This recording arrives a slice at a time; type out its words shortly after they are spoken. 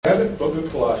Book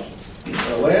of Colossians.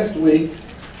 Now, last week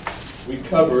we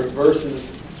covered verses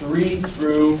 3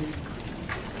 through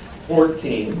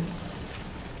 14,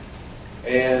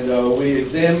 and we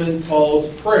examined Paul's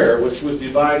prayer, which was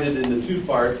divided into two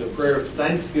parts, a prayer of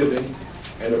thanksgiving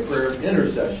and a prayer of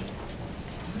intercession.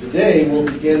 Today we'll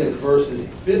begin at verses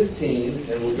 15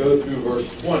 and we'll go through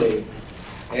verse 20,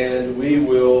 and we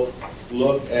will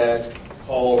look at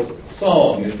Paul's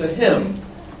song. It's a hymn.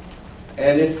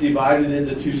 And it's divided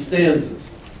into two stanzas.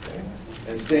 Okay?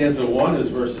 And stanza 1 is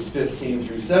verses 15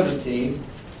 through 17,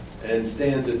 and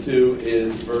stanza 2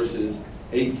 is verses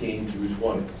 18 through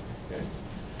 20. Okay?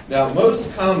 Now, most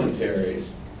commentaries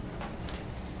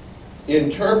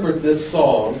interpret this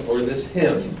song or this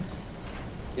hymn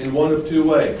in one of two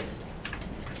ways.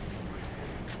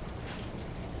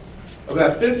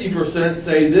 About 50%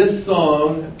 say this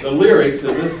song, the lyrics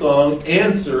of this song,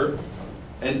 answer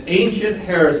an ancient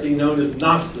heresy known as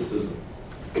Gnosticism,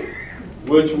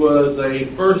 which was a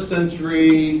first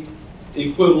century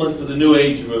equivalent to the New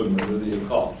Age movement or the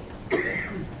occult.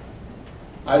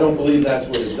 I don't believe that's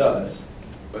what it does,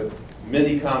 but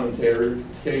many commentators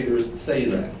say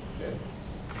that. Okay?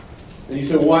 And you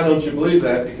say, well, why don't you believe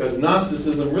that? Because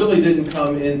Gnosticism really didn't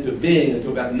come into being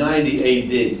until about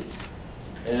 90 AD.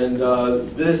 And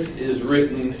this is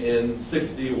written in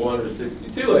 61 or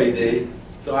 62 AD.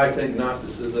 So I think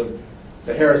Gnosticism,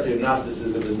 the heresy of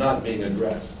Gnosticism, is not being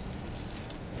addressed.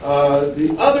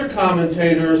 The other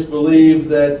commentators believe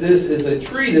that this is a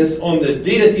treatise on the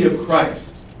deity of Christ.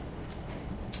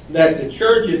 That the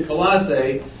church at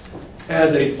Colossae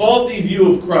has a faulty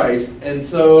view of Christ, and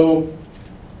so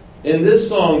in this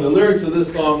song, the lyrics of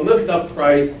this song lift up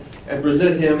Christ and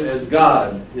present him as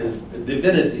God, his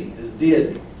divinity, his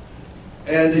deity.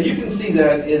 And you can see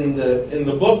that in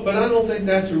the book, but I don't think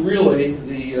that's really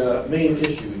the main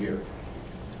issue here.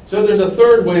 So there's a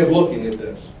third way of looking at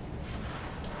this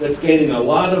that's gaining a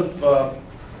lot of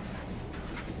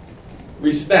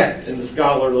respect in the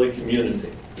scholarly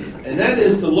community. And that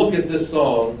is to look at this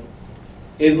song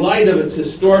in light of its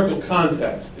historical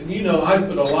context. And you know, I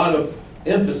put a lot of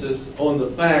emphasis on the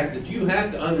fact that you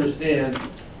have to understand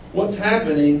what's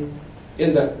happening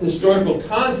in the historical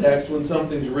context when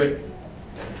something's written.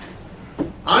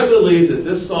 I believe that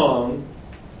this song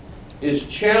is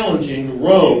challenging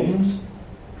Rome's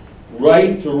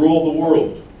right to rule the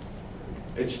world.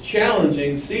 It's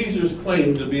challenging Caesar's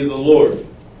claim to be the Lord.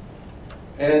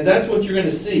 And that's what you're going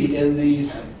to see in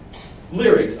these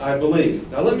lyrics, I believe.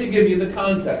 Now let me give you the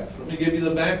context. Let me give you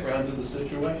the background to the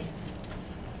situation.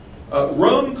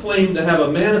 Rome claimed to have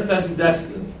a manifest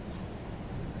destiny.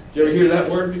 Did you ever hear that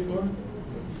word before?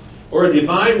 Or a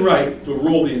divine right to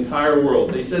rule the entire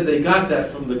world. They said they got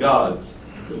that from the gods,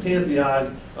 the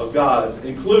pantheon of gods,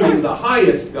 including the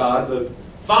highest god, the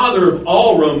father of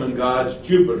all Roman gods,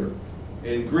 Jupiter.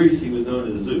 In Greece, he was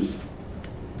known as Zeus.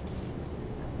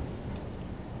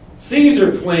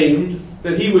 Caesar claimed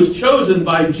that he was chosen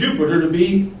by Jupiter to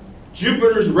be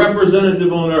Jupiter's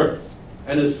representative on earth,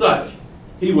 and as such,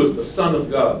 he was the Son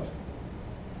of God.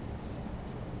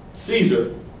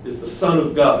 Caesar is the Son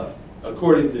of God,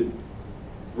 according to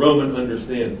Roman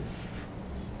understanding.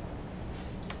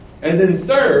 And then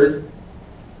third,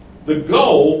 the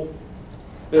goal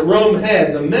that Rome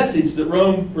had, the message that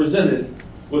Rome presented,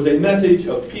 was a message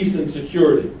of peace and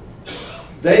security.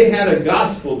 They had a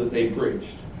gospel that they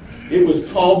preached. It was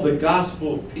called the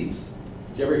gospel of peace.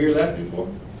 Did you ever hear that before?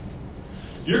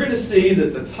 You're going to see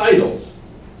that the titles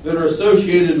that are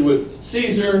associated with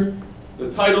Caesar,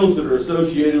 the titles that are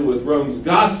associated with Rome's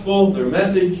gospel, their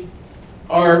message,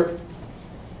 are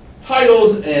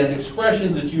titles and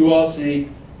expressions that you also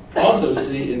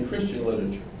see in Christian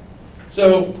literature.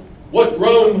 So what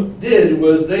Rome did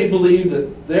was they believed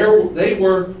that they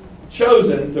were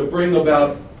chosen to bring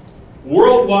about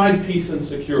worldwide peace and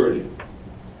security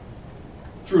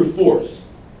through force,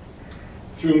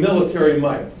 through military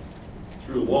might,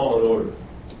 through law and order.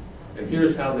 And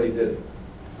here's how they did it.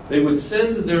 They would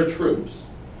send their troops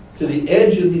to the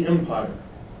edge of the empire,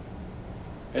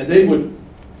 and they would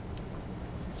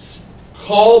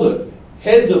call the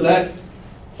heads of that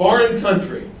foreign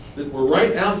country that were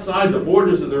right outside the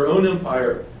borders of their own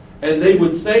empire, and they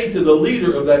would say to the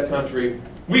leader of that country,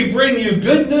 "We bring you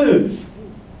good news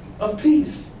of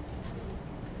peace.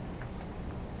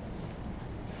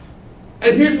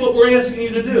 And here's what we're asking you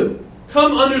to do.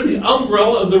 Come under the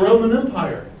umbrella of the Roman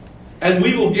Empire, and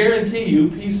we will guarantee you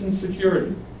peace and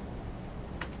security.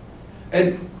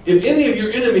 And if any of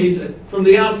your enemies from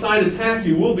the outside attack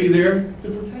you, we'll be there to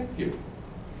protect you."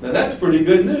 Now that's pretty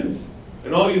good news.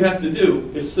 And all you have to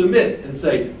do is submit and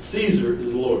say, "Caesar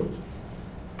is Lord."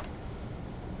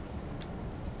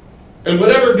 And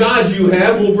whatever gods you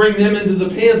have, we'll bring them into the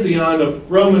pantheon of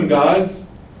Roman gods.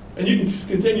 And you can just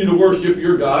continue to worship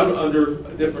your God under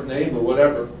a different name or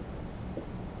whatever.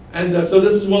 And so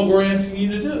this is what we're asking you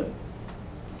to do.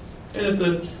 And if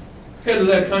the head of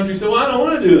that country said, well, I don't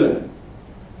want to do that.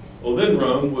 Well, then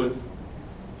Rome would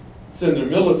send their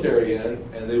military in,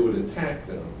 and they would attack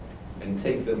them and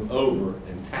take them over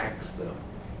and tax them.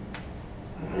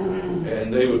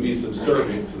 And they would be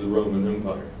subservient to the Roman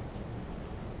Empire.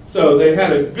 So they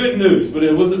had a good news, but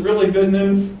it wasn't really good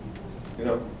news. You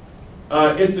know,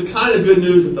 it's the kind of good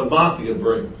news that the mafia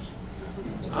brings.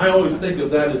 I always think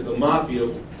of that as the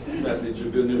mafia message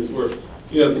of good news, where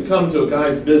you know, they come to a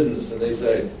guy's business and they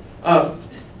say,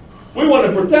 we want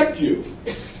to protect you.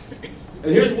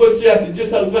 And here's what you have to,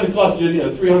 just how it's going to cost you, you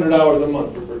know, $300 a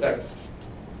month for protection.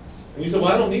 And you say,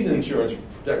 well, I don't need an insurance for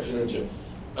protection.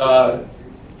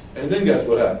 And then guess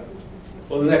what happens?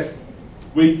 Well, the next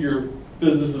week your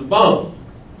business is bombed.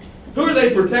 Who are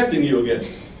they protecting you against?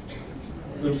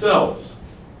 Themselves.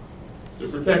 They're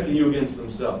protecting you against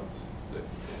themselves.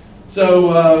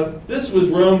 So this was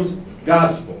Rome's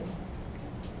gospel.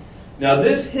 Now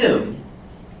this hymn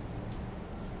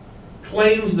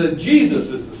claims that Jesus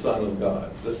is the Son of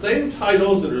God. The same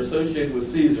titles that are associated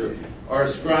with Caesar are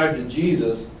ascribed to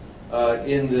Jesus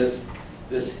in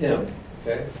this hymn.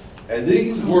 Okay? And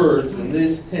these words in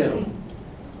this hymn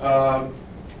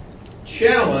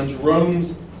challenge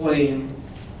Rome's claim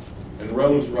and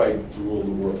Rome's right to rule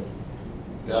the world.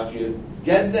 Now, if you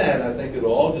get that, I think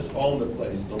it'll all just fall into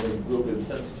place. It'll make real good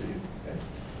sense to you. Okay?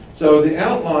 So the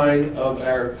outline of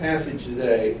our passage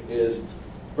today is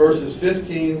verses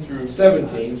 15 through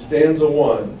 17, stanza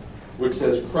 1, which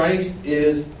says, Christ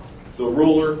is the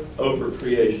ruler over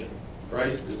creation.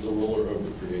 Christ is the ruler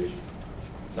over creation,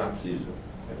 not Caesar.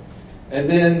 Okay? And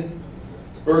then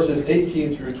verses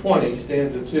 18 through 20,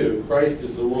 stanza 2, Christ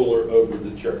is the ruler over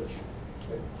the church.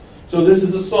 Okay? So this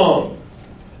is a song,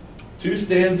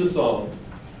 2-stanza song.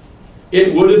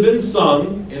 It would have been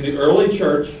sung in the early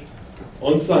church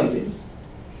on Sundays.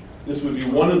 This would be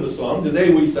one of the songs.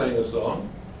 Today we sang a song.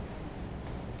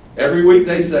 Every week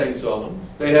they sang songs.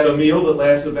 They had a meal that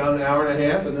lasted about an hour and a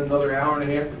half, and then another hour and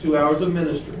a half for 2 hours of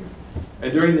ministry.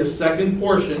 And during the second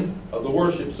portion of the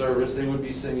worship service, they would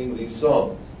be singing these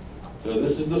songs. So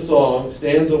this is the song,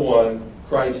 stanza 1,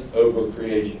 Christ over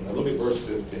creation. Now look at verse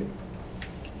 15.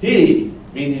 He,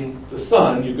 meaning the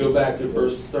Son, you go back to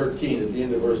verse 13, at the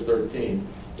end of verse 13,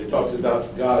 it talks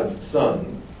about God's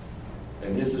Son.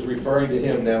 And this is referring to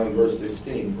him now in verse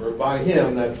 16. For by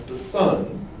him, that's the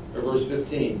Son, or verse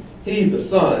 15, he, the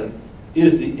Son,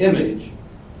 is the image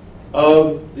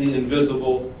of the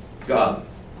invisible God,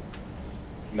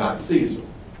 not Caesar.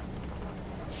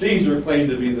 Caesar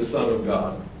claimed to be the Son of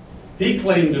God. He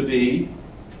claimed to be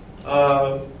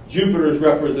Jupiter's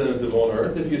representative on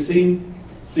earth. If you've seen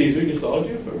Caesar, you saw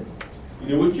Jupiter. You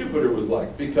knew what Jupiter was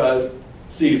like because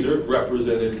Caesar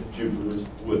represented Jupiter's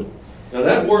will. Now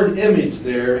that word image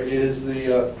there is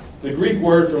the Greek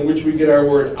word from which we get our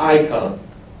word icon.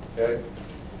 Okay?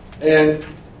 And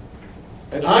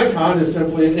an icon is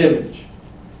simply an image.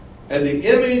 And the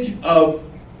image of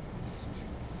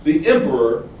the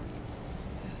emperor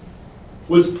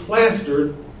was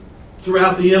plastered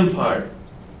throughout the empire.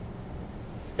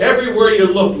 Everywhere you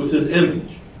looked was his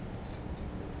image.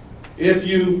 If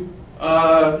you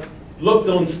looked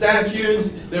on statues,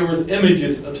 there was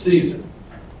images of Caesar.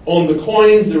 On the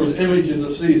coins, there was images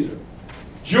of Caesar.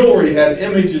 Jewelry had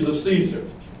images of Caesar.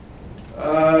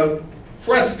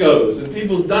 Frescoes in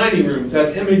people's dining rooms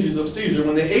had images of Caesar.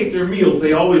 When they ate their meals,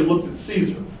 they always looked at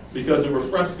Caesar because there were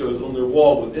frescoes on their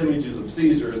wall with images of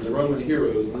Caesar and the Roman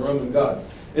heroes and the Roman gods.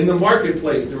 In the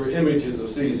marketplace, there were images of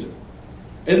Caesar.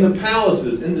 In the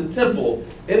palaces, in the temple,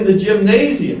 in the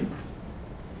gymnasium,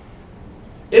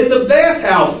 in the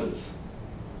bathhouses,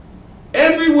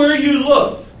 everywhere you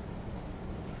looked,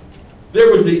 there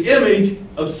was the image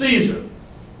of Caesar.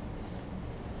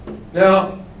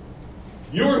 Now,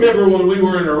 you remember when we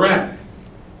were in Iraq,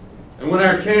 and when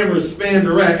our cameras spanned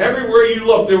Iraq, everywhere you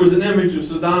looked, there was an image of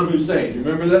Saddam Hussein. Do you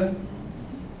remember that?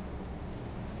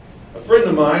 A friend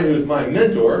of mine who was my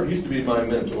mentor, used to be my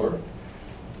mentor,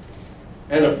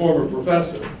 and a former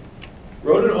professor,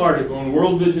 wrote an article in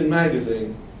World Vision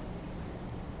magazine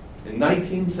in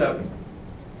 1970.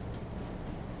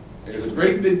 There's a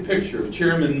great big picture of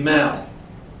Chairman Mao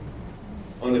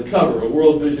on the cover of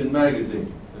World Vision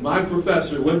magazine. And my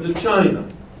professor went to China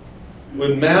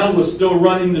when Mao was still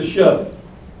running the show.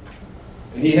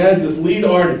 And he has this lead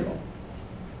article.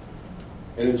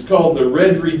 And it's called The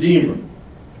Red Redeemer.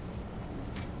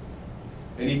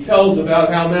 And he tells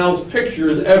about how Mao's picture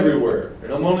is everywhere.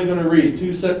 And I'm only going to read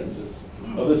 2 sentences.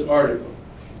 of this article.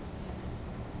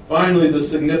 Finally, the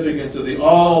significance of the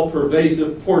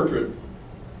all-pervasive portrait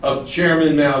of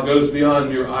Chairman Mao goes beyond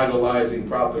mere idolizing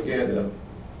propaganda.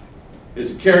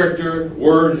 His character,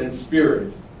 word, and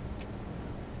spirit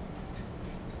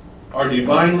are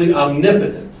divinely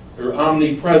omnipotent or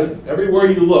omnipresent. Everywhere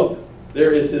you look,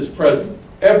 there is his presence.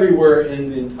 Everywhere in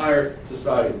the entire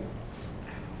society.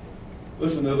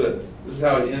 Listen to this. This is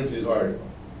how he ends his article.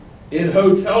 In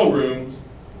hotel rooms,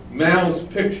 Mao's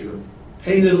picture,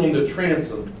 painted on the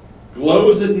transom,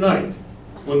 glows at night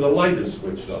when the light is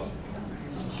switched off.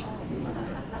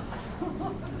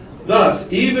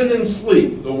 Thus, even in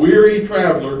sleep, the weary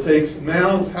traveler takes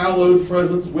Mao's hallowed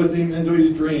presence with him into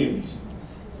his dreams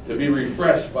to be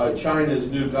refreshed by China's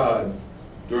new God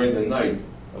during the night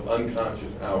of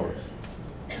unconscious hours.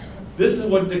 This is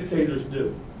what dictators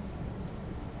do.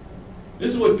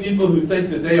 This is what people who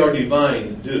think that they are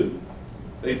divine do.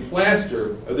 They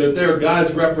plaster, or that they're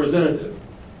God's representative.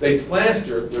 They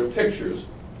plaster their pictures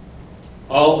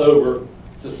all over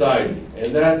society.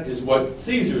 And that is what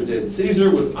Caesar did.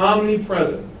 Caesar was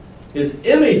omnipresent. His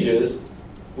images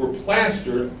were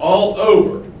plastered all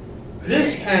over.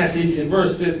 This passage in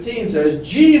verse 15 says,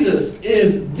 Jesus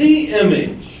is the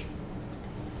image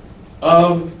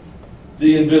of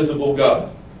the invisible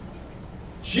God.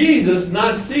 Jesus,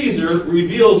 not Caesar,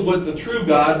 reveals what the true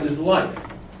God is like.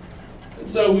 And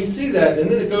so we see that, and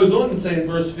then it goes on to say in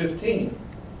verse 15,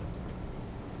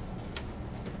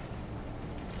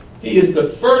 He is the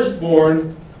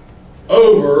firstborn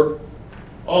over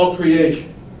all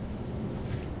creation.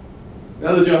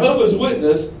 Now the Jehovah's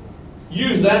Witness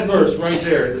use that verse right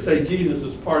there to say Jesus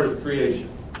is part of creation.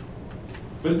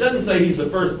 But it doesn't say he's the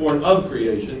firstborn of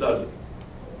creation, does it?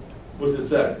 What does it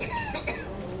say?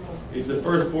 He's the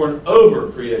firstborn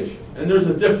over creation. And there's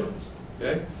a difference.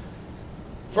 Okay?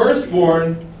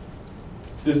 Firstborn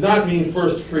does not mean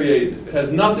first created. It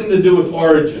has nothing to do with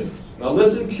origins. Now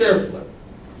listen carefully.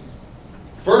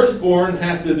 Firstborn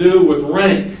has to do with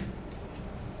rank.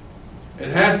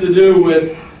 It has to do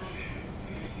with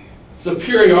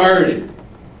superiority.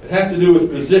 It has to do with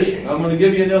position. I'm going to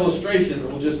give you an illustration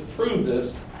that will just prove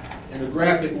this in a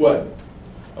graphic way.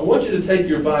 I want you to take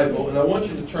your Bible and I want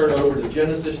you to turn over to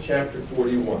Genesis chapter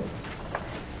 41.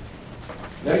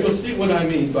 Now you'll see what I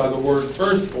mean by the word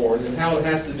firstborn and how it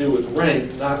has to do with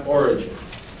rank, not origin.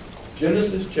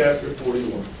 Genesis chapter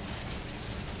 41.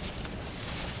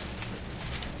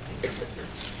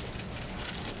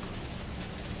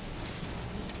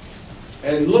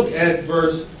 And look at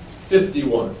verse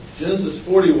 51. Genesis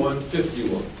 41,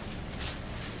 51.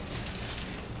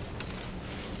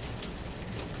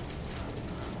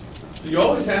 So you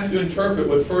always have to interpret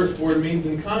what firstborn means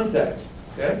in context.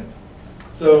 Okay?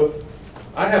 So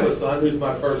I have a son who's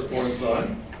my firstborn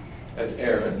son. That's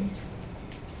Aaron.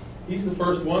 He's the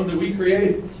first one that we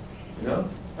created. You know?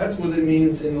 That's what it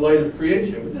means in light of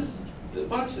creation. But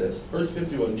watch this. Verse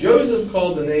 51. Joseph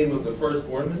called the name of the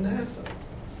firstborn Manasseh.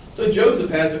 So Joseph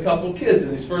has a couple kids,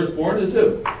 and his firstborn is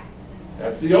who?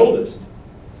 That's the oldest.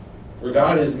 For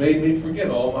God has made me forget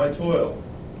all my toil,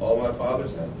 all my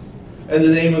father's house. And the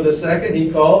name of the second he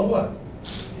called what?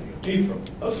 Ephraim.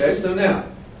 Okay, so now,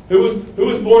 who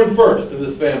was born first in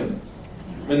this family?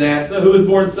 Manasseh. Who was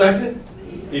born second?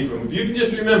 Ephraim. If you can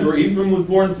just remember, Ephraim was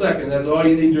born second. That's all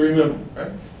you need to remember.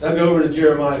 Right? Now go over to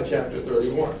Jeremiah chapter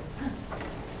 31.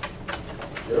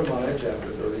 Jeremiah chapter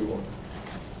 31.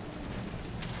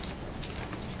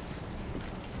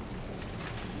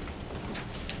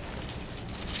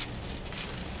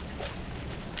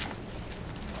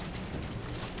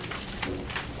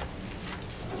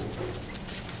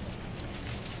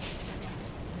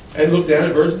 And look down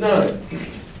at verse 9.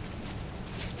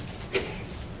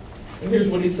 And here's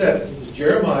what he says. This is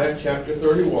Jeremiah chapter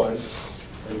 31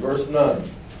 and verse 9.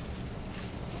 It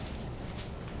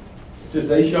says,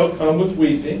 They shall come with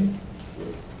weeping,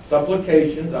 with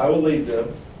supplications, I will lead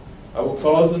them. I will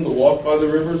cause them to walk by the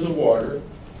rivers of water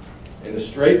in a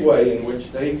straight way in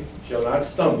which they shall not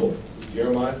stumble. This is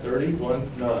Jeremiah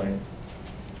 31, 9.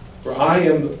 For I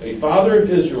am a father of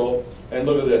Israel, and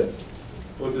look at this.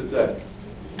 What's it say?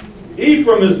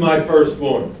 Ephraim is my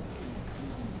firstborn.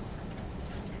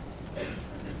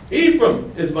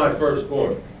 Ephraim is my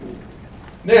firstborn.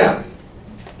 Now,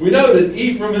 we know that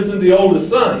Ephraim isn't the oldest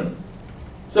son.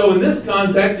 So in this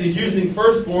context, he's using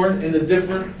firstborn in a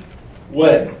different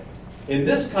way. In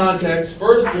this context,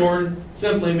 firstborn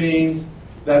simply means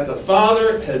that the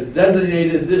father has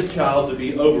designated this child to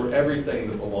be over everything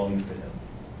that belongs to him.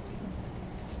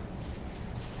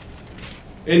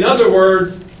 In other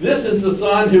words, this is the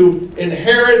son who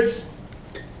inherits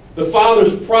the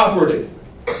father's property,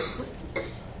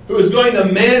 who is going to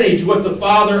manage what the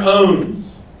Father owns.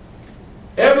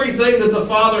 Everything that the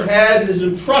Father has is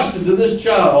entrusted to this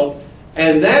child,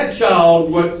 and that child,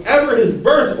 whatever his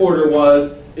birth order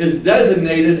was, is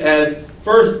designated as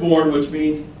firstborn, which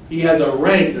means he has a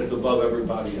rank that's above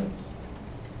everybody else.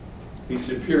 He's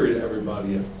superior to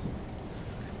everybody else.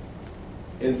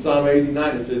 In Psalm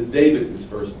 89, it says David is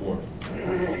firstborn.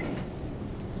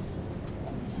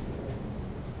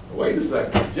 Wait a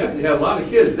second. Jesse had a lot of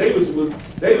kids. David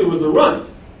was the runt.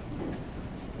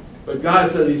 But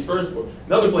God says he's firstborn.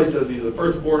 Another place says he's the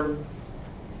firstborn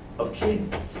of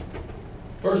kings.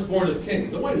 Firstborn of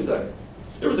kings. Now wait a second.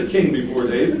 There was a king before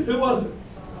David. Who was it?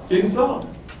 King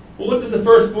Saul. Well, what does the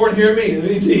firstborn here mean? It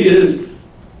means he is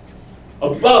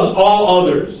above all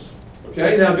others.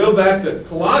 Okay, now go back to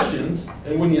Colossians,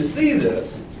 and when you see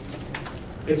this,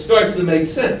 it starts to make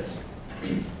sense.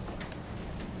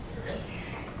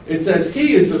 It says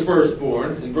he is the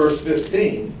firstborn, in verse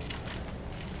 15,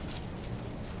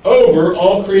 over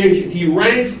all creation. He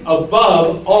ranks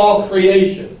above all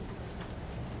creation.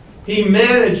 He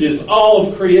manages all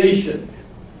of creation.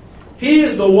 He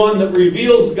is the one that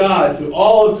reveals God to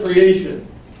all of creation.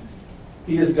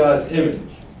 He is God's image.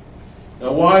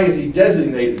 Now, why is he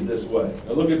designated this way?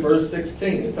 Now, look at verse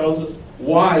 16. It tells us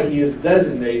why he is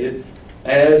designated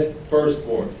as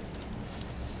firstborn.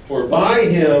 For by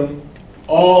him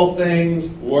all things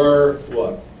were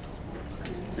what?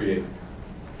 Created.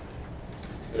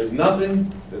 There's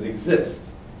nothing that exists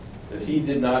that he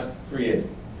did not create.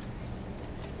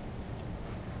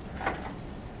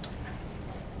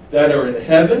 That are in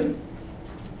heaven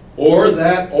or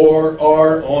that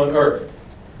are on earth.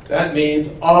 That means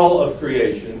all of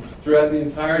creation throughout the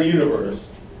entire universe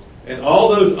and all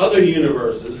those other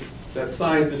universes that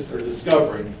scientists are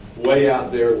discovering way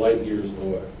out there light years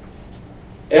away.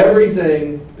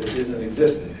 Everything that is in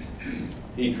existence,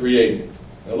 he created.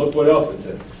 Now look what else it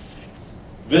says.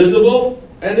 Visible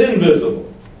and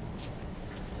invisible.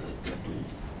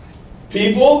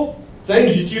 People,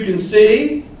 things that you can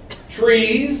see,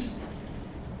 trees,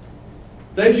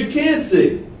 things you can't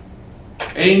see,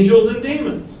 angels and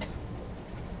demons.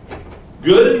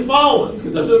 Good and fallen.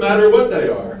 It doesn't matter what they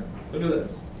are. Look at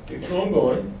this. Keep on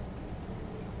going.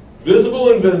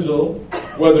 Visible and invisible,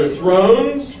 whether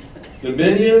thrones,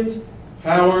 dominions,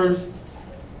 powers,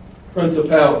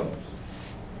 principalities.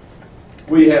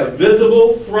 We have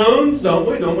visible thrones, don't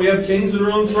we? Don't we have kings that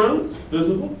are on thrones?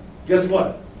 Visible. Guess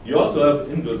what? You also have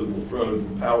invisible thrones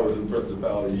and powers and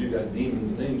principalities. You've got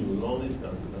demons and angels and all these kinds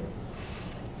of things.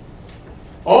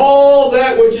 All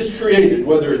that which is created,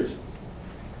 whether it's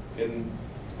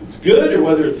good or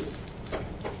whether it's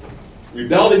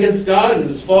rebelled against God and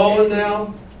is fallen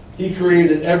now, he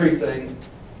created everything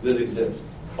that exists.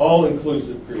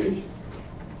 All-inclusive creation.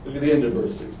 Look at the end of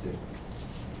verse 16.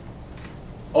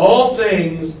 All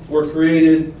things were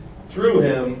created through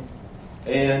him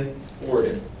and for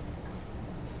him.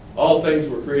 All things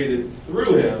were created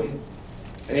through him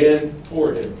and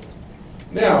for him.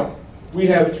 Now, we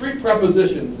have three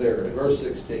prepositions there in verse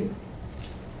 16.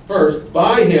 First,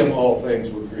 by him all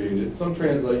things were created. Some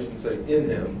translations say in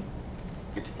him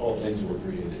all things were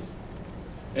created.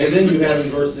 And then you have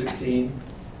in verse 16,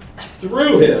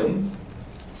 through him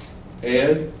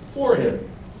and for him.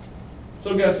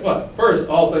 So guess what? First,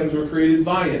 all things were created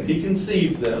by him. He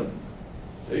conceived them.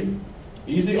 See?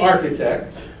 He's the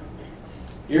architect.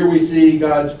 Here we see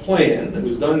God's plan. It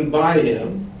was done by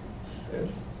him.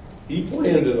 He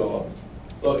planned it all.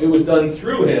 So it was done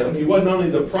through him. He wasn't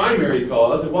only the primary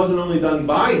cause. It wasn't only done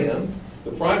by him,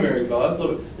 the primary cause.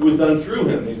 Look, it was done through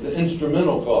him. He's the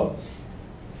instrumental cause.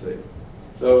 See?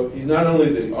 So he's not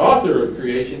only the author of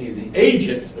creation, he's the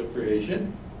agent of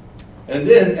creation. And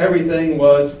then everything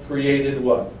was created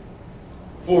what?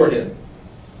 For him.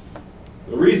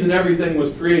 The reason everything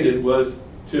was created was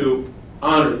to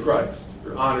honor Christ,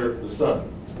 or honor the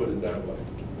Son. Let's put it that way.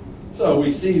 So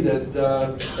we see that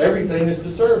everything is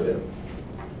to serve him.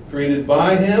 Created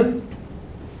by him,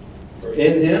 or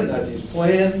in him, that's his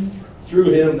plan.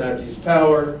 Through him, that's his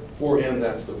power. For him,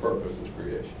 that's the purpose of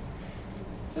creation.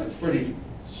 So that's pretty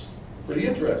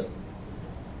interesting.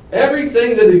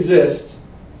 Everything that exists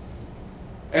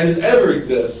and has ever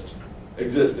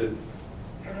existed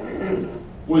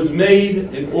was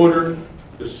made in order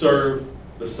to serve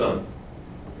the Son.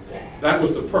 That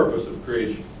was the purpose of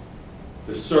creation,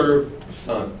 to serve the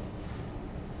Son.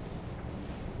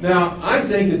 Now, I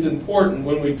think it's important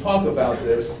when we talk about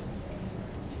this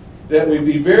that we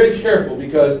be very careful,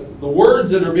 because the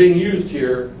words that are being used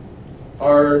here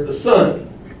are the Son,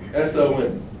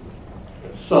 S-O-N,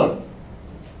 Son.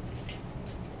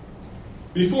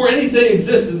 Before anything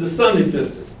existed, the Son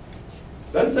existed.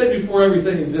 Doesn't say before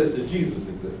everything existed, Jesus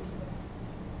existed.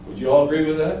 Would you all agree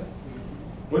with that?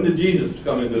 When did Jesus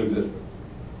come into existence?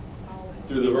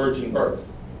 Through the virgin birth.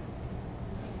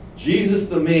 Jesus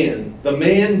the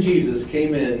man Jesus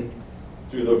came in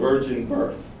through the virgin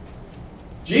birth.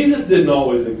 Jesus didn't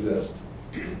always exist.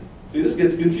 See, this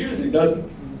gets confusing, doesn't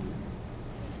it?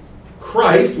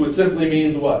 Christ, which simply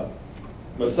means what?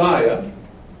 Messiah.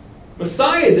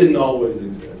 Messiah didn't always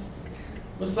exist.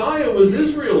 Messiah was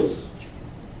Israel's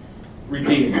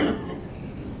redeemer.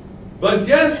 But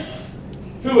guess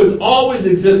who has always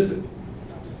existed?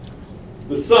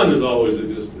 The Son has always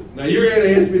existed. Now you're going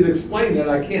to ask me to explain that.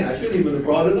 I can't. I shouldn't even have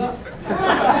brought it up.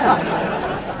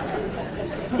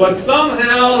 But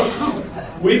somehow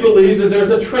we believe that there's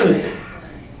a Trinity.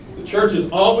 The church has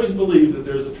always believed that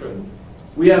there's a Trinity.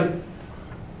 We have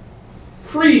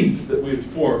creeds that we've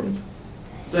formed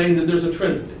saying that there's a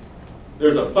Trinity.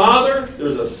 There's a Father,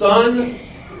 there's a Son,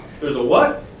 there's a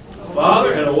what? A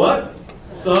Father and a what?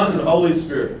 Son and Holy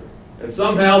Spirit. And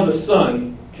somehow the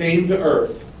Son came to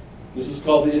earth. This is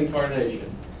called the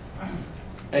Incarnation.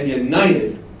 And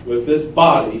united with this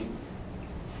body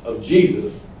of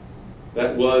Jesus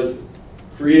that was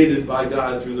created by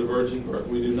God through the virgin birth.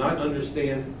 We do not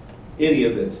understand any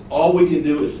of this. All we can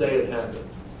do is say it happened.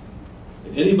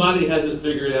 If anybody has it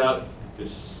figured out,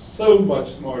 is so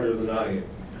much smarter than I am.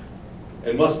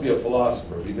 And must be a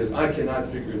philosopher, because I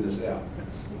cannot figure this out.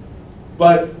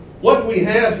 But what we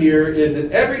have here is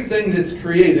that everything that's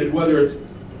created, whether it's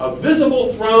a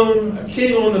visible throne, a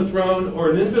king on the throne,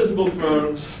 or an invisible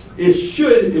throne,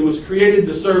 it was created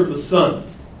to serve the Son.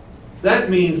 That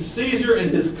means Caesar and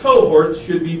his cohorts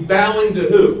should be bowing to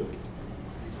who?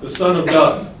 The Son of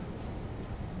God.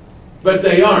 But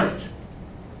they aren't.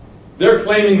 They're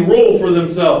claiming rule for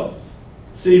themselves.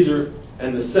 Caesar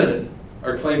and the Senate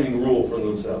are claiming rule for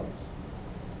themselves.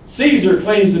 Caesar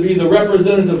claims to be the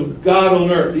representative of God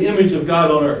on earth, the image of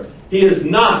God on earth. He is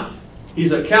not.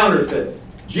 He's a counterfeit.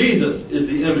 Jesus is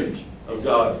the image of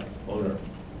God on earth.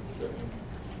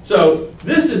 So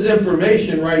this is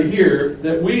information right here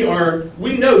that we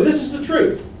know this is the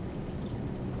truth.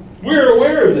 We're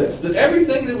aware of this, that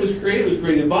everything that was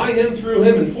created by Him, through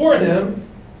Him, and for Him.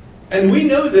 And we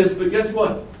know this, but guess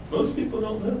what? Most people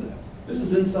don't know that. This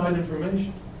is inside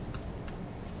information.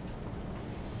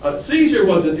 Caesar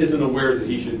isn't aware that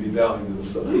he should be bowing to the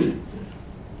Son.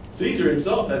 Caesar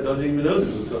himself doesn't even know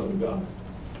there's a Son of God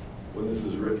when this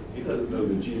is written. He doesn't know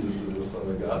that Jesus is the Son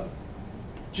of God.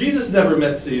 Jesus never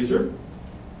met Caesar.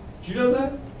 Did you know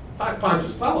that?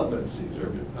 Pontius Pilate met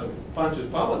Caesar. Pontius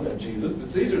Pilate met Jesus, but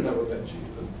Caesar never met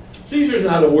Jesus. Caesar's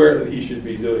not aware that he should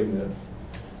be doing this.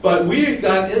 But we've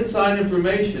got inside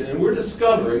information, and we're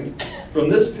discovering from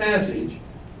this passage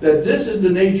that this is the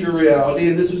nature, reality,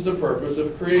 and this is the purpose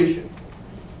of creation.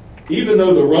 Even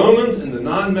though the Romans and the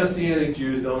non-Messianic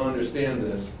Jews don't understand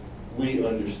this, we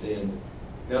understand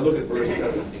it. Now look at verse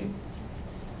 17.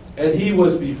 And He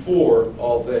was before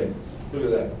all things. Look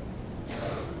at that.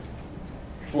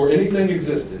 Before anything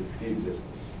existed, He existed.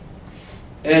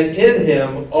 And in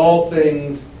Him all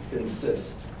things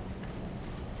consist.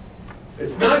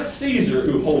 It's not Caesar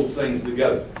who holds things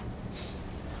together.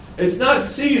 It's not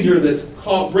Caesar that's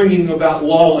bringing about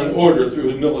law and order through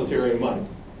his military might.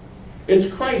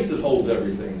 It's Christ that holds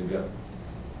everything together.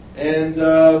 And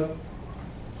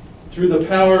through the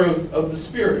power of the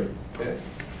Spirit. Okay?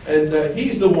 And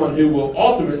He's the one who will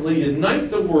ultimately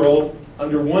unite the world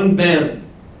under one banner.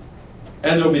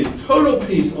 And there will be total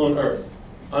peace on earth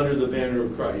under the banner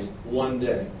of Christ one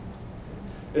day.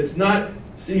 It's not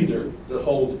Caesar that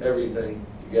holds everything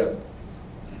together.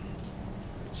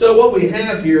 So what we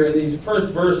have here in these first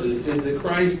verses is that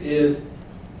Christ is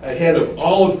ahead of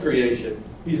all of creation.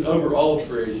 He's over all of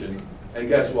creation. And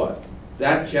guess what?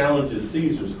 That challenges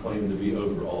Caesar's claim to be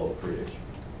over all of creation.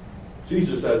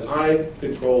 Caesar says, I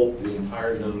control the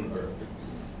entire known earth.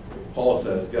 Paul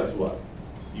says, guess what?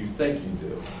 You think you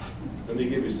do. Let me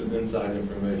give you some inside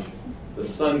information. The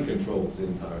Son controls the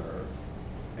entire earth.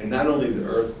 And not only the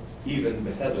earth, even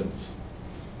the heavens.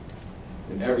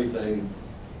 And everything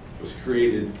was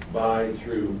created by,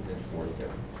 through, and for Him.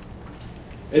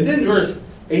 And then verse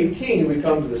 18, we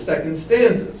come to the second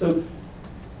stanza. So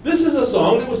this is a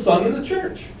song that was sung in the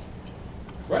church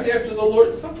right after the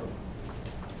Lord's Supper.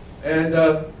 And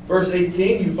verse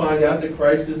 18, you find out that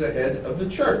Christ is the head of the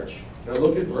church. Now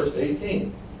look at verse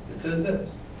 18. It says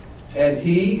this. And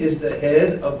He is the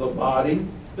head of the body,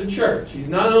 the church. He's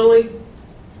not only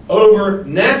over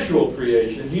natural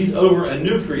creation, He's over a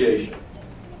new creation.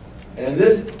 And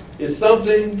this is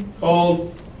something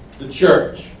called the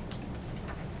church.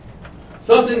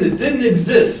 Something that didn't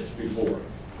exist before.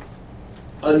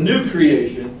 a new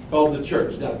creation called the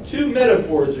church. Now, two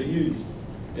metaphors are used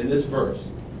in this verse.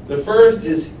 The first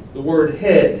is the word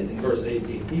head in verse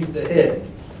 18. He's the head.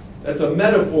 That's a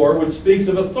metaphor which speaks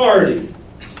of authority.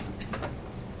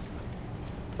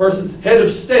 Person's head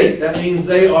of state, that means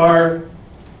they have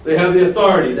the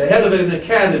authority. The head of an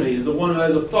academy is the one who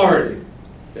has authority.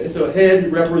 Okay, so head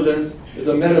is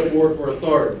a metaphor for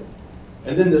authority.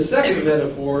 And then the second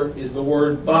metaphor is the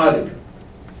word body.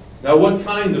 Now, what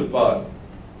kind of body?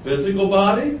 Physical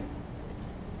body?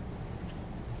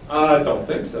 I don't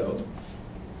think so.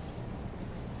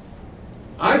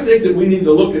 I think that we need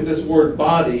to look at this word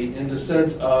body in the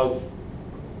sense of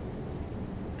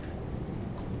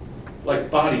like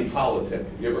body politic.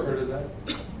 You ever heard of that?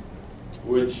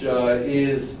 Which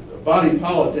is, body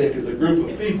politic is a group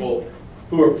of people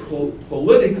who are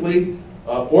politically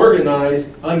organized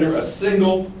under a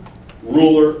single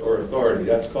ruler or authority.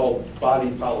 That's called body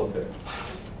politic.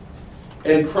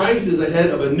 And Christ is the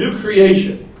head of a new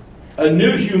creation, a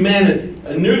new humanity,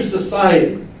 a new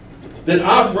society that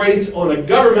operates on a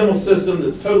governmental system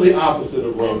that's totally opposite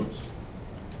of Rome's.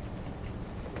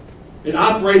 It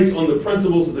operates on the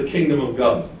principles of the kingdom of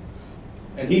God.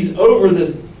 And he's over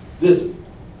this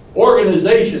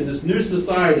organization, this new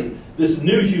society, this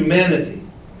new humanity.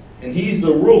 And he's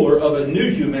the ruler of a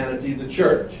new humanity, the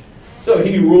church. So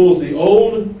he rules the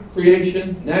old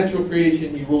creation, natural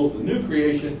creation. He rules the new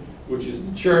creation, which is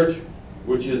the church,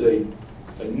 which is a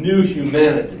new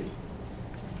humanity.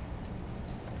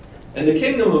 And the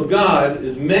kingdom of God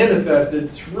is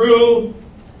manifested through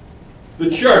the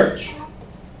church,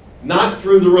 not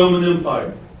through the Roman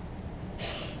Empire.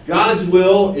 God's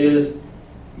will is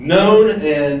known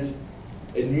and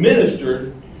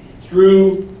administered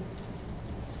through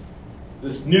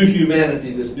this new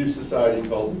humanity, this new society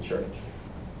called the church.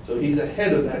 So he's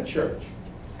ahead of that church.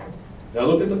 Now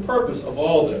look at the purpose of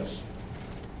all this.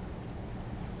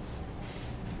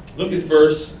 Look at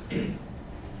verse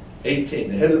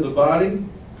 18. The head of the body,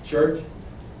 church,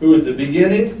 who is the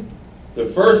beginning, the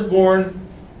firstborn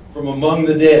from among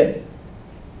the dead.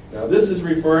 Now this is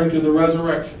referring to the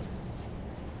resurrection.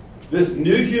 This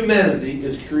new humanity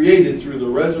is created through the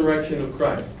resurrection of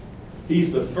Christ.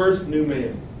 He's the first new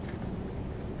man.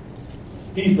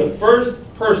 He's the first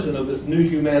person of this new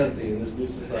humanity in this new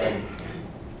society.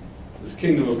 This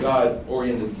kingdom of God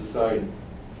oriented society.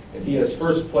 And he has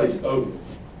first place over it.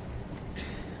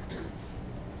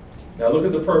 Now look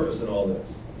at the purpose in all this.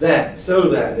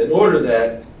 In order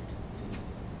that,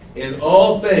 in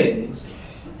all things,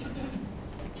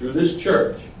 through this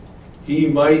church, he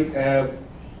might have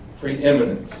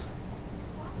preeminence.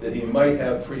 That he might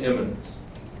have preeminence.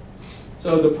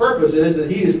 So the purpose is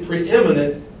that he is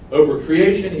preeminent over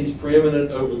creation. He's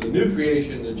preeminent over the new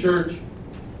creation, the church.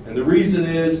 And the reason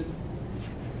is,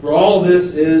 for all this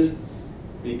is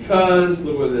because,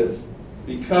 look what it is,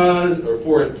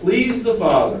 for it pleased the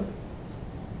Father.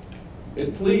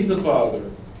 It pleased the Father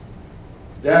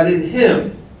that in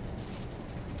him,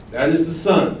 that is the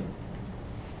Son,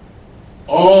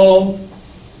 all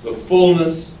the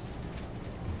fullness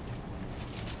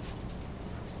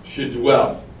should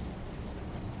dwell.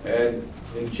 And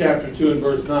in chapter 2 and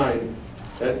verse 9,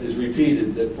 that is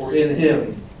repeated, that for in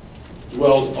him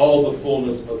dwells all the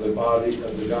fullness of the body,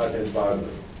 of the Godhead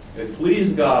bodily. It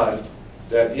pleased God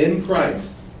that in Christ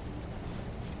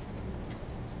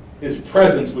his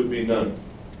presence would be known.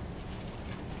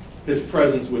 His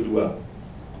presence would dwell.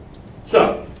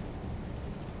 So,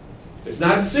 it's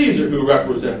not Caesar who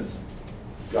represents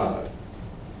God.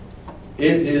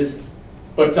 It is,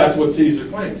 but that's what Caesar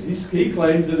claims. He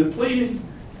claims that it pleased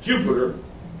Jupiter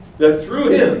that through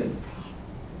him,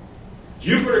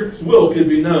 Jupiter's will could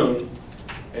be known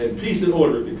and peace and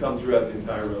order could come throughout the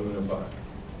entire Roman Empire.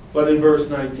 But in verse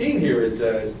 19 here it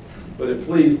says, but it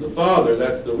pleased the Father,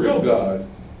 that's the real God,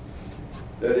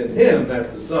 that in him,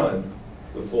 that's the Son,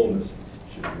 the fullness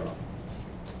should dwell.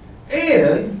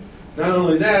 And not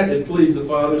only that, it pleased the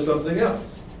Father something else.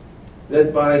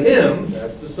 That by him,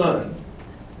 that's the Son,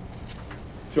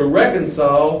 to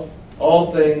reconcile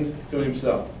all things to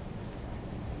himself.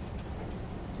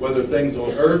 Whether things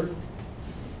on earth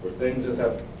or things in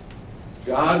heaven.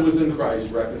 God was in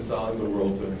Christ reconciling the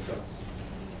world to himself.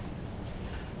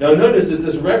 Now notice that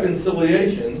this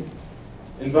reconciliation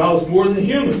involves more than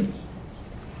humans.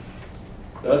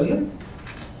 Doesn't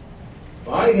it?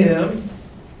 By him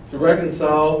to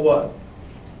reconcile what?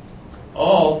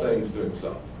 All things to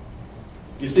himself.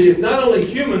 You see, it's not only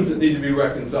humans that need to be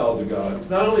reconciled to God. It's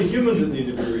not only humans that need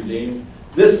to be redeemed.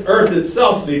 This earth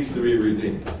itself needs to be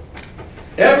redeemed.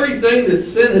 Everything that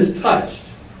sin has touched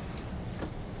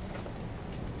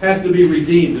has to be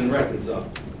redeemed and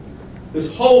reconciled. This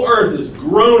whole earth is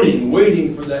groaning,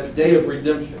 waiting for that day of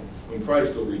redemption when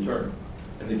Christ will return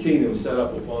and the kingdom is set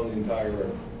up upon the entire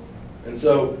earth. And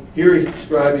so here he's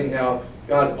describing how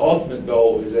God's ultimate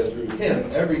goal is that through him,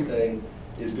 everything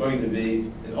is going to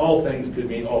be, and all things could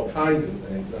mean all kinds of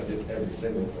things, not just every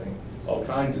single thing, all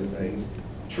kinds of things,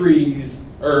 trees,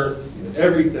 earth,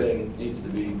 everything needs to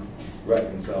be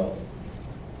reconciled,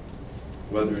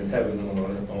 whether in heaven or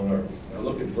on earth. Now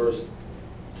look at verse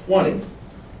 20.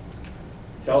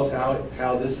 Tells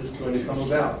how this is going to come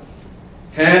about.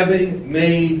 Having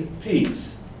made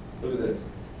peace. Look at this.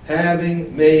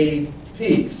 Having made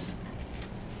peace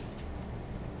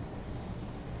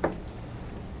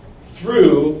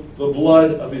through the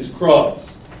blood of his cross.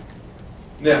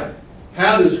 Now,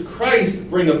 how does Christ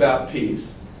bring about peace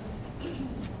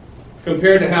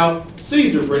compared to how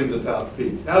Caesar brings about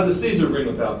peace? How does Caesar bring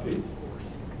about peace?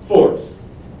 Force.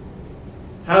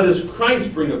 How does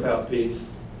Christ bring about peace?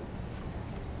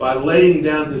 By laying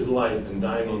down his life and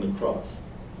dying on the cross.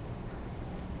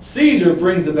 Caesar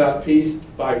brings about peace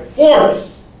by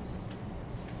force.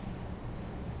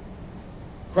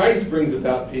 Christ brings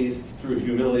about peace through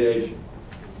humiliation.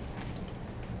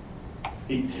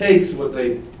 He takes what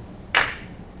they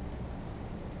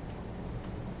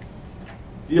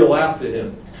deal out to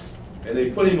him, and they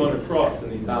put him on a cross,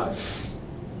 and he dies.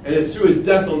 And it's through his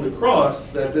death on the cross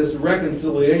that this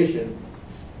reconciliation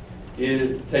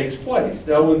takes place.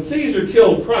 Now, when Caesar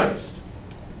killed Christ,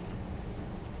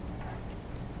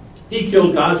 he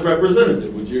killed God's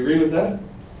representative. Would you agree with that?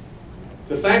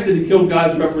 The fact that he killed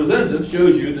God's representative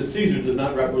shows you that Caesar does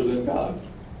not represent God.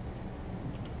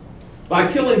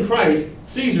 By killing Christ,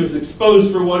 Caesar's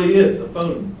exposed for what he is, a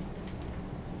phony.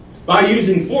 By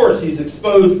using force, he's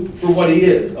exposed for what he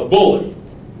is, a bully.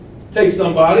 Take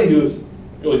somebody who's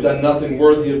really done nothing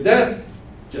worthy of death,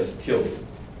 just kill him.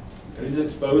 And he's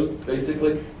exposed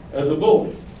basically as a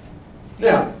bully.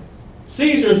 Now,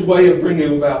 Caesar's way of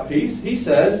bringing about peace, he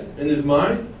says in his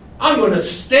mind, I'm going to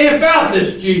stamp out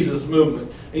this Jesus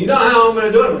movement. And you know how I'm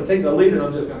going to do it? I'm going to take the leader and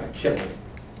I'm just going to kill him.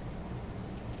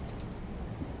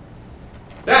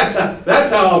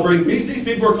 That's how I'll bring peace. These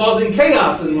people are causing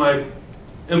chaos in my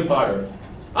empire.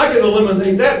 I can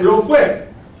eliminate that real quick.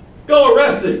 Go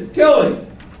arrest him. Kill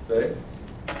him. See?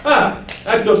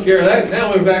 That took care of that.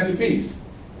 Now we're back to peace.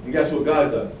 And guess what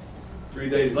God does? 3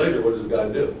 days later, what does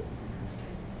God do?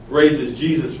 Raises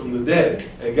Jesus from the dead.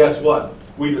 And guess what?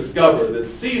 We discover that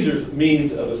Caesar's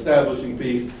means of establishing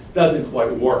peace doesn't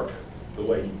quite work the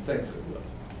way he thinks it will.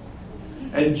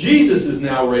 And Jesus is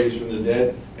now raised from the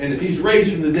dead. And if he's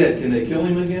raised from the dead, can they kill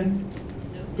him again?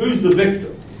 Who's the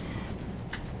victor?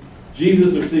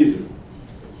 Jesus or Caesar?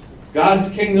 God's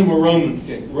kingdom or Roman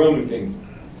kingdom?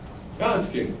 God's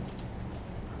kingdom.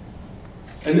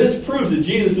 And this proves that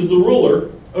Jesus is the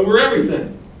ruler over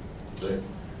everything.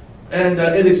 And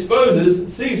it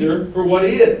exposes Caesar for what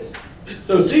he is.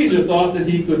 So Caesar thought that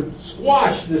he could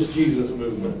squash this Jesus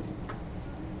movement.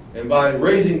 And by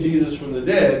raising Jesus from the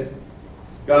dead,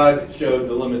 God showed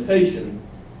the limitation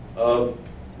of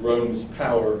Rome's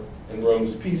power and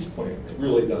Rome's peace plan. It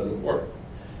really doesn't work.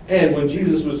 And when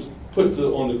Jesus was put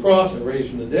on the cross and raised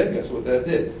from the dead, guess what that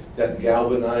did? That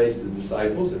galvanized the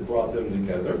disciples. It brought them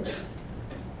together.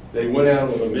 They went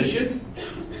out on a mission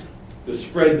to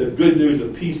spread the good news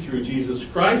of peace through Jesus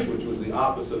Christ, which was the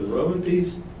opposite of Roman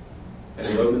peace. And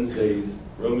the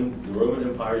Roman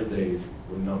Empire's days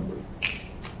were numbered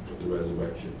with the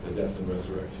resurrection, the death and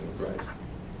resurrection of Christ.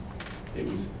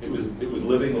 It was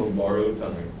living on borrowed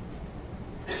time.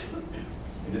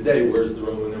 And today, where's the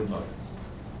Roman Empire?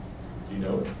 Do you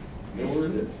know it? You know where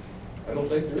it is? I don't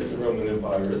think there is a Roman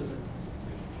Empire, is there?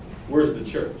 Where's the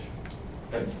church?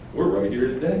 And we're right here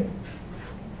today.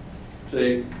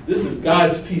 See, this is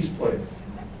God's peace plan.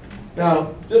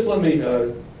 Now, just let me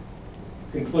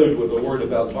conclude with a word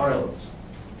about violence.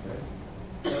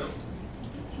 Okay?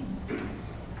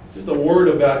 Just a word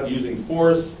about using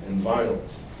force and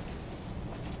violence.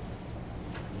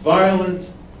 Violence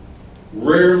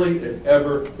rarely, if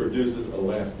ever, produces a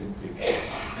lasting peace.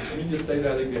 Let me just say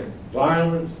that again.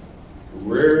 Violence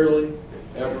rarely,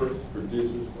 if ever,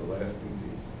 produces a lasting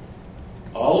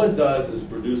peace. All it does is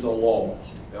produce a lull.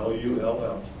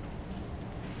 L-U-L-L.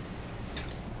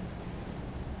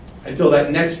 Until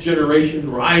that next generation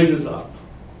rises up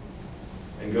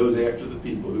and goes after the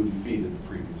people who defeated the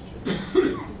previous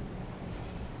generation.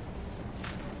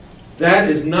 That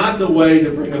is not the way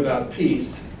to bring about peace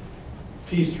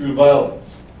through violence.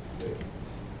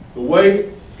 The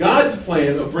way God's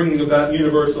plan of bringing about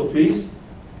universal peace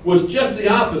was just the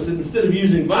opposite. Instead of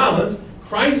using violence,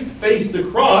 Christ faced the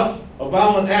cross, a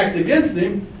violent act against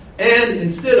him, and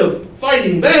instead of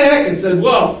fighting back and said,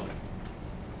 well,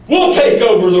 We'll take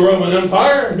over the Roman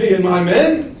Empire, me and my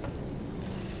men.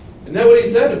 Isn't that what he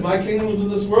said? If my kingdom was in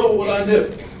this world, what would I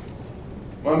do?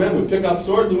 My men would pick up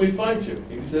swords and we'd fight you.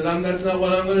 He said, that's not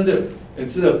what I'm going to do.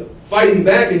 Instead of fighting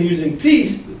back and using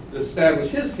peace to establish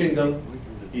his kingdom,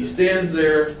 he stands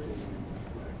there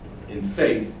in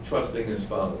faith, trusting his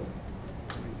Father.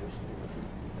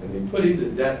 And they put him to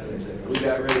death, and they said, we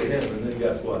got rid of him. And then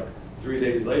guess what? 3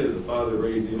 days later, the Father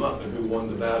raised him up, and who won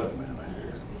the battle?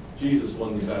 Jesus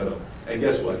won the battle. And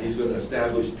guess what? He's going to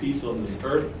establish peace on this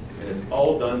earth, and it's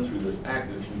all done through this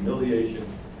act of humiliation,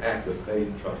 act of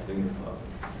faith, trusting the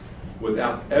Father.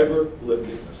 Without ever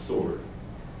lifting a sword,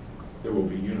 there will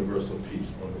be universal peace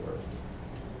on the earth.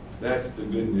 That's the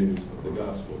good news of the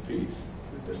gospel of peace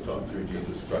that's taught through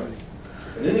Jesus Christ.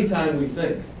 And anytime we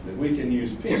think that we can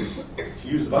use peace, to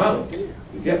use violence,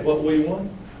 to get what we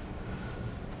want,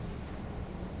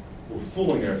 we're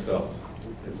fooling ourselves.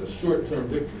 It's a short-term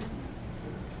victory.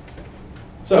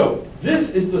 So, this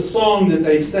is the song that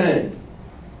they sang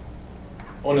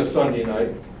on a Sunday night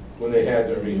when they had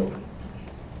their meal.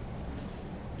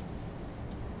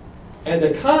 And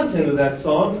the content of that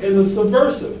song is a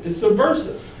subversive. It's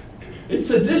subversive. It's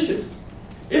seditious.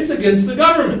 It's against the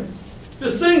government.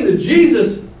 To sing that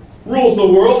Jesus rules the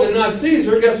world and not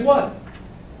Caesar, guess what?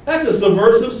 That's a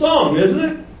subversive song, isn't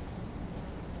it?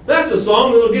 That's a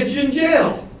song that will get you in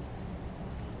jail.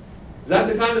 Is that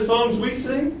the kind of songs we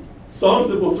sing? Songs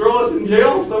that will throw us in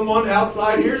jail if someone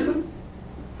outside hears them?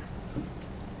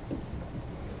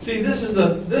 See, this is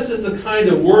the kind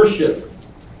of worship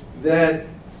that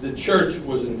the church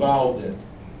was involved in.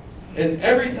 And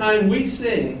every time we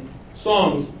sing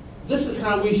songs, this is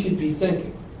how we should be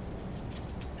thinking.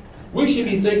 We should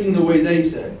be thinking the way they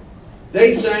sang.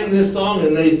 They sang this song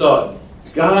and they thought,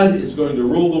 God is going to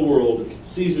rule the world.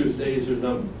 Caesar's days are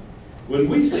numbered. When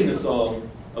we sing a song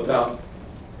about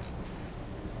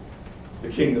the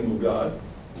kingdom of God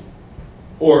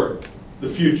or the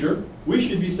future, we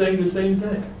should be saying the same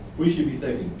thing. We should be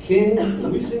thinking, kings,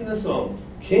 when we sing this song,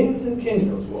 kings and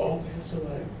kingdoms will all pass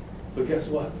away. But guess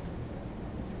what?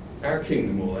 Our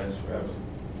kingdom will last forever.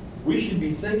 We should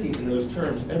be thinking in those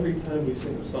terms every time we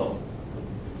sing a song.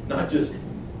 Not just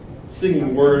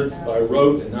singing words by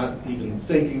rote and not even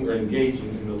thinking or engaging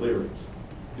in the lyrics.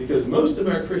 Because most of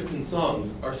our Christian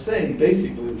songs are saying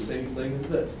basically the same thing as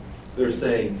this. They're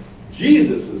saying,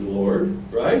 Jesus is Lord,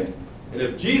 right? And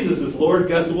if Jesus is Lord,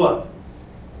 guess what?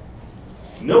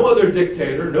 No other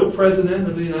dictator, no president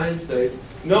of the United States,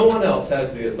 no one else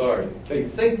has the authority. They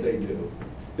think they do.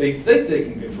 They think they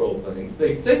can control things.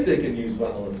 They think they can use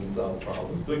violence and solve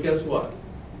problems. But guess what?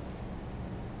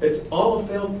 It's all a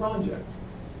failed project.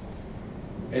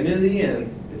 And in the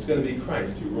end, it's going to be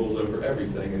Christ who rules over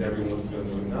everything, and everyone's going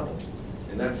to acknowledge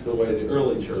it. And that's the way the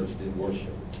early church did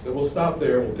worship. So we'll stop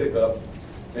there and we'll pick up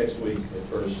next week at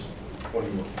verse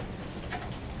 21.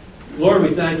 Lord, we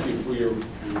thank you for your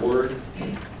word.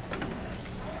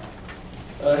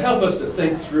 Help us to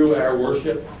think through our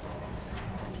worship.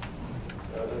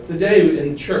 Today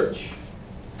in church,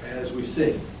 as we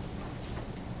sing,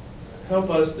 help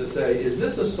us to say, is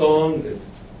this a song that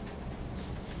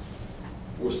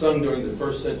was sung during the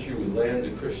first century with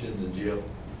landed Christians in jail?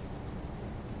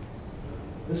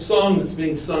 This song that's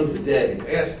being sung today,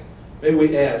 may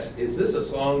we ask, is this a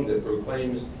song that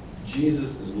proclaims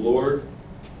Jesus is Lord,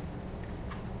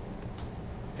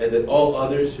 and that all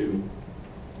others who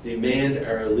demand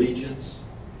our allegiance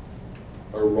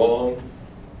are wrong?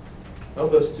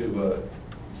 Help us to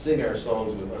sing our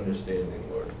songs with understanding,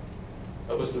 Lord.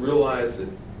 Help us to realize that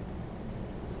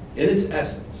in its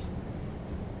essence,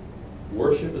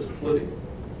 worship is political.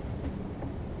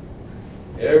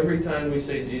 Every time we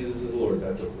say Jesus is Lord,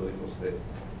 that's a political statement.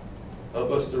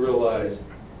 Help us to realize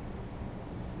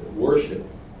that worship,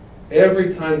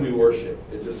 every time we worship,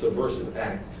 it's a subversive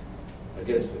act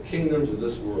against the kingdoms of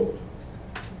this world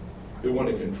who want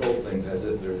to control things as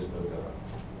if there is no God.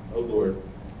 Oh Lord,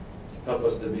 help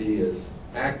us to be as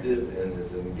active and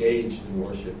as engaged in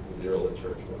worship as the early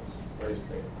church was.